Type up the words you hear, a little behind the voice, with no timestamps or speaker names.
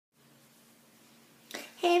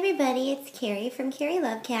Hey everybody, it's Kerry from Kerry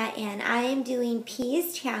Love Cat, and I am doing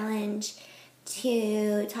P's Challenge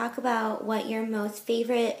to talk about what your most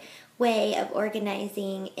favorite way of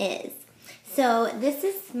organizing is. So this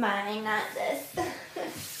is mine, not this.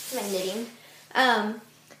 It's my knitting.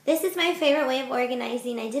 This is my favorite way of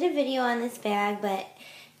organizing. I did a video on this bag, but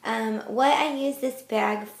what I use this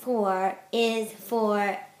bag for is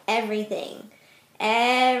for everything.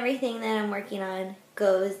 Everything that I'm working on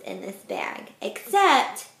goes in this bag,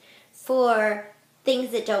 except for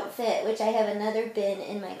things that don't fit, which I have another bin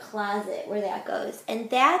in my closet where that goes. And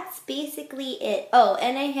that's basically it. Oh,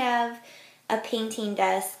 and I have a painting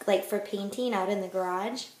desk, like for painting out in the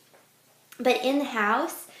garage. But in the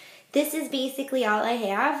house, this is basically all I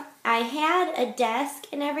have. I had a desk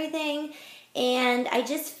and everything, and I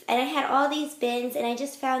had all these bins, and I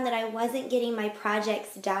just found that I wasn't getting my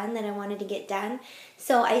projects done that I wanted to get done.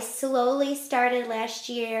 So I slowly started last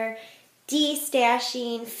year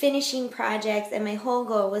de-stashing, finishing projects, and my whole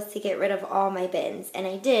goal was to get rid of all my bins, and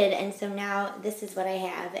I did, and so now this is what I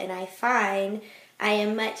have, and I find I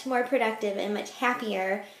am much more productive and much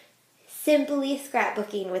happier simply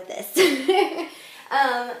scrapbooking with this.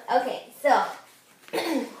 Okay, so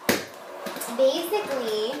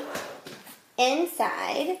basically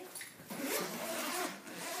inside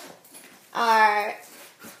are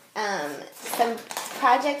some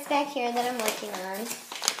projects back here that I'm working on.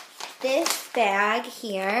 This bag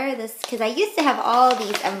here, because I used to have all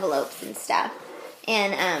these envelopes and stuff,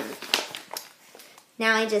 and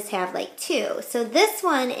now I just have like two. So this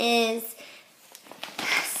one is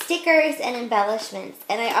stickers and embellishments,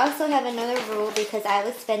 and I also have another rule because I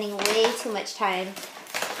was spending way too much time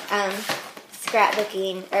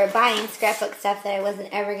scrapbooking or buying scrapbook stuff that I wasn't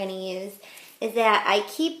ever going to use, is that I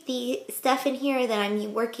keep the stuff in here that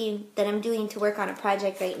I'm doing to work on a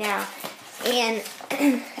project right now, and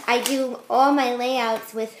I do all my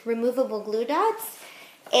layouts with removable glue dots,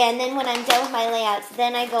 and then when I'm done with my layouts,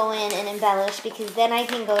 then I go in and embellish, because then I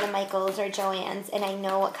can go to Michael's or Joann's and I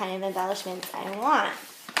know what kind of embellishments I want.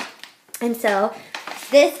 And so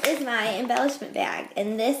this is my embellishment bag,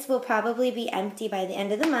 and this will probably be empty by the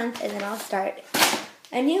end of the month, and then I'll start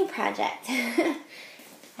a new project.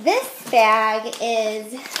 This bag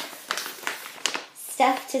is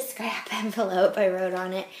stuff to scrap envelope, I wrote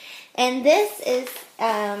on it. And this is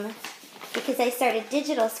because I started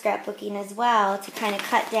digital scrapbooking as well to kind of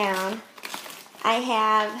cut down. I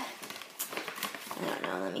don't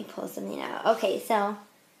know, let me pull something out. Okay, so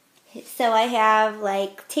I have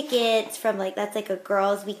like tickets from that's like a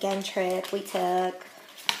girls' weekend trip we took,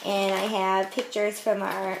 and I have pictures from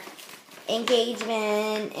our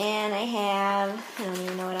engagement, and I don't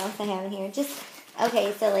even know what else I have in here.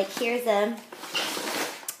 Okay, so like here's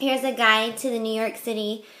a guide to the New York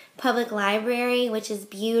City Public Library, which is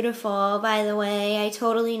beautiful, by the way. I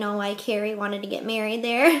totally know why Kerry wanted to get married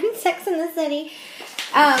there in Sex and the City.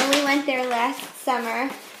 We went there last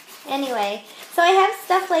summer. Anyway, so I have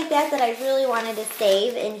stuff like that I really wanted to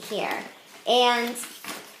save in here. And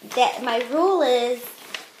that my rule is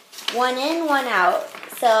one in, one out.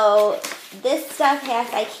 So this stuff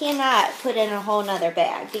I cannot put in a whole nother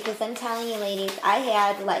bag, because I'm telling you ladies, I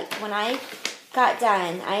had when I got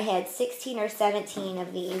done, I had 16 or 17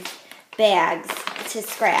 of these bags to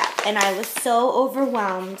scrap, and I was so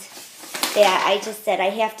overwhelmed that I just said,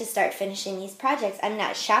 I have to start finishing these projects. I'm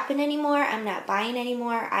not shopping anymore, I'm not buying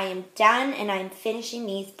anymore, I am done, and I'm finishing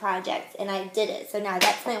these projects, and I did it. So now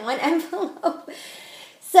that's my one envelope.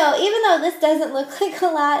 So even though this doesn't look like a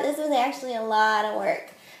lot, this was actually a lot of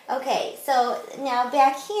work. Okay, so now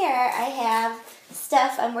back here I have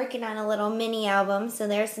stuff. I'm working on a little mini album, so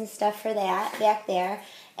there's some stuff for that back there.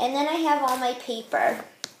 And then I have all my paper.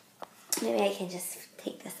 Maybe I can just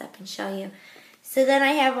take this up and show you. So then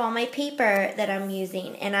I have all my paper that I'm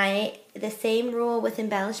using, and the same rule with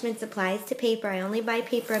embellishments applies to paper. I only buy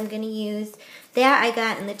paper I'm going to use. That I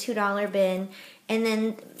got in the $2 bin. And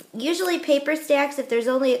then usually paper stacks, if there's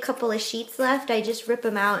only a couple of sheets left, I just rip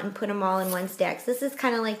them out and put them all in one stack. So this is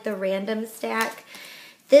kind of like the random stack.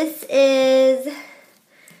 This is,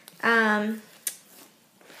 I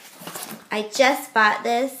just bought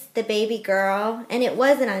this, the baby girl, and it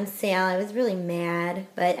wasn't on sale. I was really mad,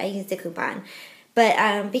 but I used a coupon.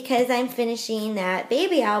 But because I'm finishing that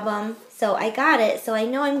baby album, so I got it, so I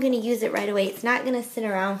know I'm going to use it right away. It's not going to sit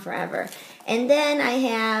around forever. And then I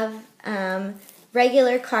have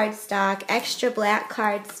regular cardstock, extra black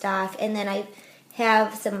cardstock, and then I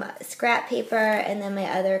have some scrap paper, and then my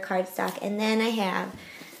other cardstock, and then I have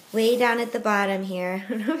way down at the bottom here, I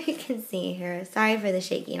don't know if you can see here, sorry for the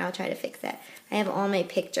shaking, I'll try to fix that. I have all my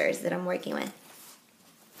pictures that I'm working with.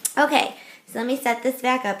 Okay, so let me set this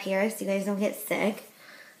back up here so you guys don't get sick.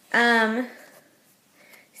 So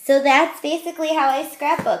that's basically how I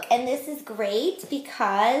scrapbook. And this is great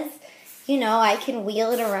because, you know, I can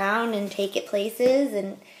wheel it around and take it places.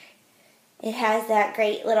 And it has that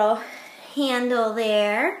great little handle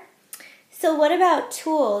there. So what about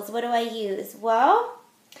tools? What do I use? Well,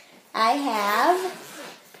 I have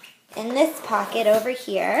in this pocket over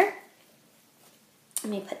here. Let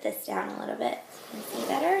me put this down a little bit so you can see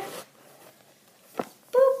better.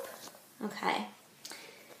 Boop. Okay.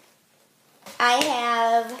 I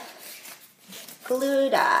have glue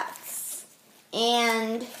dots,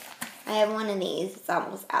 and I have one of these. It's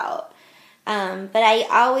almost out. But I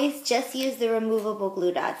always just use the removable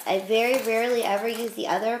glue dots. I very rarely ever use the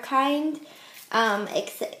other kind,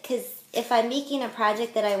 because if I'm making a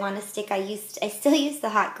project that I want to stick, I still use the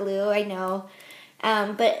hot glue, I know.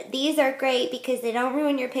 But these are great because they don't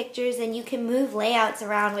ruin your pictures, and you can move layouts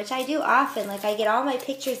around, which I do often. Like, I get all my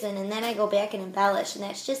pictures in, and then I go back and embellish, and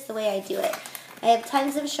that's just the way I do it. I have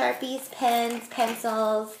tons of Sharpies, pens,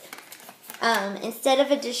 pencils. Instead of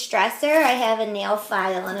a distressor, I have a nail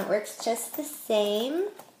file, and it works just the same.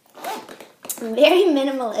 I'm very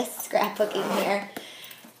minimalist scrapbooking here.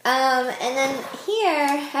 And then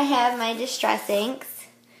here I have my distress inks.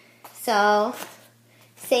 So,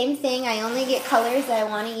 same thing, I only get colors that I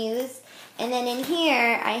want to use. And then in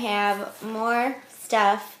here I have more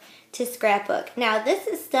stuff to scrapbook. Now, this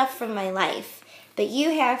is stuff from my life, but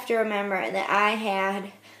you have to remember that I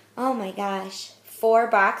had, oh my gosh, 4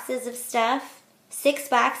 boxes of stuff, 6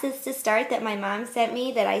 boxes to start that my mom sent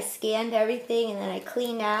me, that I scanned everything and then I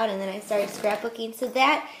cleaned out and then I started scrapbooking. So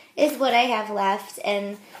that is what I have left,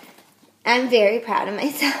 and I'm very proud of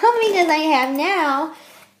myself because I have now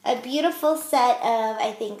a beautiful set of,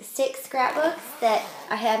 I think, 6 scrapbooks that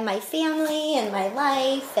I have my family and my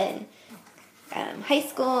life and high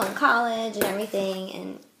school and college and everything.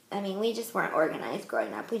 And I mean, we just weren't organized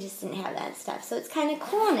growing up. We just didn't have that stuff. So it's kind of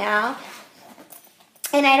cool now.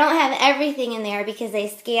 And I don't have everything in there because I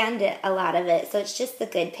scanned it, a lot of it. So it's just the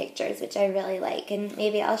good pictures, which I really like. And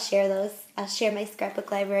maybe I'll share those. I'll share my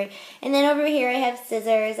scrapbook library. And then over here I have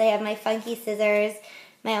scissors. I have my funky scissors,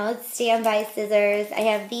 my old standby scissors. I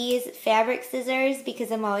have these fabric scissors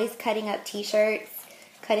because I'm always cutting up t-shirts,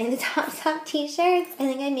 cutting the tops off t-shirts. I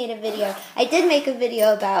think I made a video. I did make a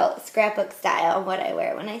video about scrapbook style, what I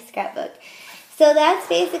wear when I scrapbook. So that's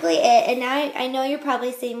basically it. And now I know you're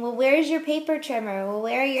probably saying, well, where's your paper trimmer? Well,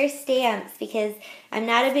 where are your stamps? Because I'm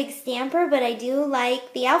not a big stamper, but I do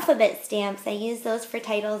like the alphabet stamps. I use those for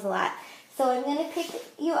titles a lot. So I'm going to pick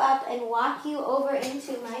you up and walk you over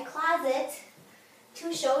into my closet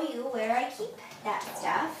to show you where I keep that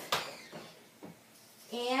stuff.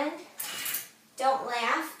 And don't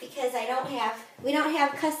laugh because we don't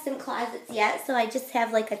have custom closets yet, so I just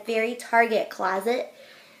have like a very Target closet.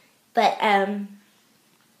 But,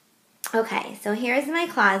 okay, so here's my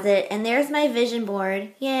closet, and there's my vision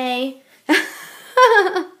board. Yay.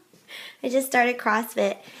 I just started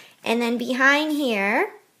CrossFit. And then behind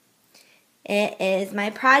here, it is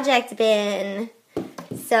my project bin.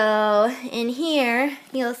 So in here,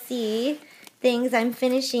 you'll see things I'm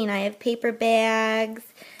finishing. I have paper bags.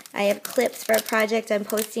 I have clips for a project I'm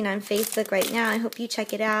posting on Facebook right now. I hope you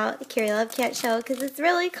check it out, the Kerry Love Cat Show, because it's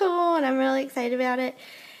really cool, and I'm really excited about it.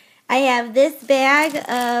 I have this bag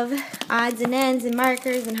of odds and ends and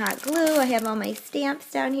markers and hot glue. I have all my stamps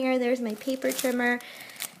down here. There's my paper trimmer.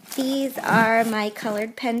 These are my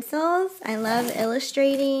colored pencils. I love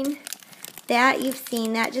illustrating. That you've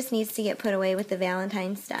seen. That just needs to get put away with the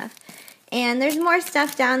Valentine stuff. And there's more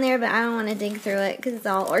stuff down there, but I don't want to dig through it because it's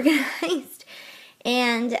all organized.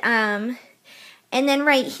 And then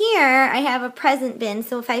right here, I have a present bin.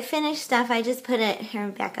 So if I finish stuff, I just put it, here,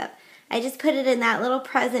 back up. I just put it in that little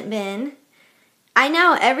present bin. I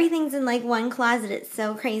know, everything's in like one closet. It's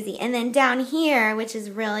so crazy. And then down here, which is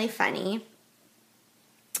really funny,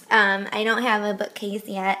 I don't have a bookcase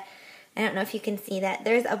yet. I don't know if you can see that.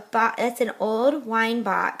 There's a box, that's an old wine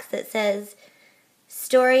box that says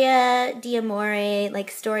Storia di Amore,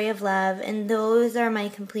 like story of love, and those are my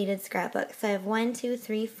completed scrapbooks. So I have 1, 2,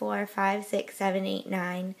 3, 4, 5, 6, 7, 8,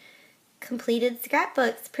 9 completed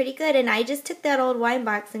scrapbooks. Pretty good. And I just took that old wine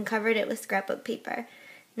box and covered it with scrapbook paper.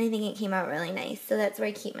 And I think it came out really nice. So that's where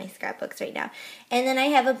I keep my scrapbooks right now. And then I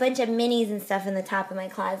have a bunch of minis and stuff in the top of my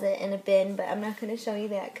closet in a bin, but I'm not going to show you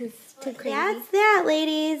that because it's too crazy. That's that,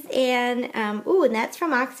 ladies. And, ooh, and that's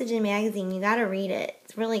from Oxygen Magazine. You got to read it.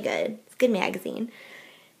 It's really good. It's a good magazine.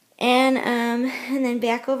 And then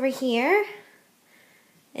back over here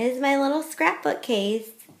is my little scrapbook case.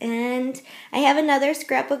 And I have another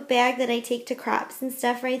scrapbook bag that I take to crops and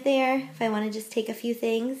stuff right there if I want to just take a few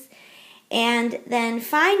things. And then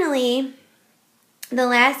finally, the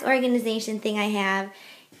last organization thing I have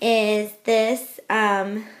is this,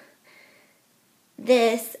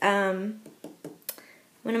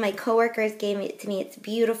 one of my coworkers gave it to me. It's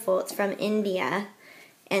beautiful. It's from India.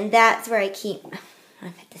 And that's where I keep, I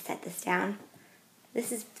have to set this down.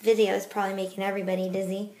 This video is probably making everybody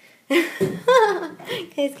dizzy. You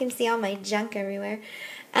guys can see all my junk everywhere.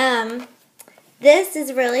 This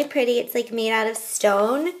is really pretty. It's like made out of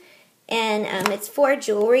stone. And it's for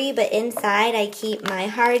jewelry, but inside I keep my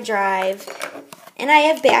hard drive. And I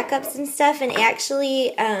have backups and stuff. And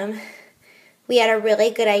actually, we had a really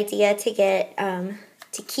good idea to get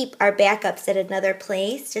to keep our backups at another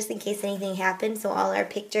place, just in case anything happened. So all our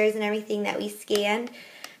pictures and everything that we scanned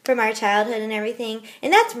from our childhood and everything.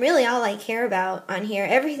 And that's really all I care about on here.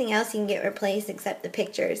 Everything else you can get replaced except the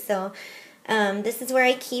pictures. So this is where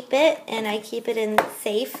I keep it, and I keep it in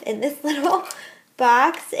safe in this little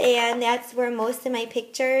box, and that's where most of my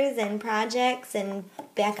pictures and projects and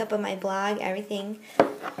backup of my blog, everything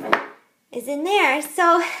is in there.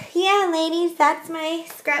 So yeah, ladies, that's my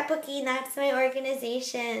scrapbooking, that's my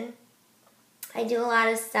organization. I do a lot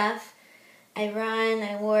of stuff. I run,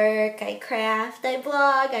 I work, I craft, I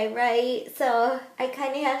blog, I write, so I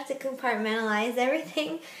kind of have to compartmentalize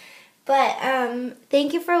everything. But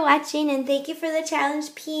thank you for watching, and thank you for the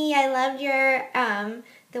challenge, P. I loved your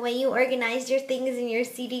the way you organized your things in your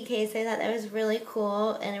CD case. I thought that was really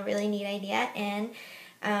cool and a really neat idea. And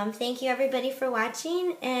thank you everybody for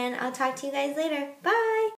watching, and I'll talk to you guys later. Bye!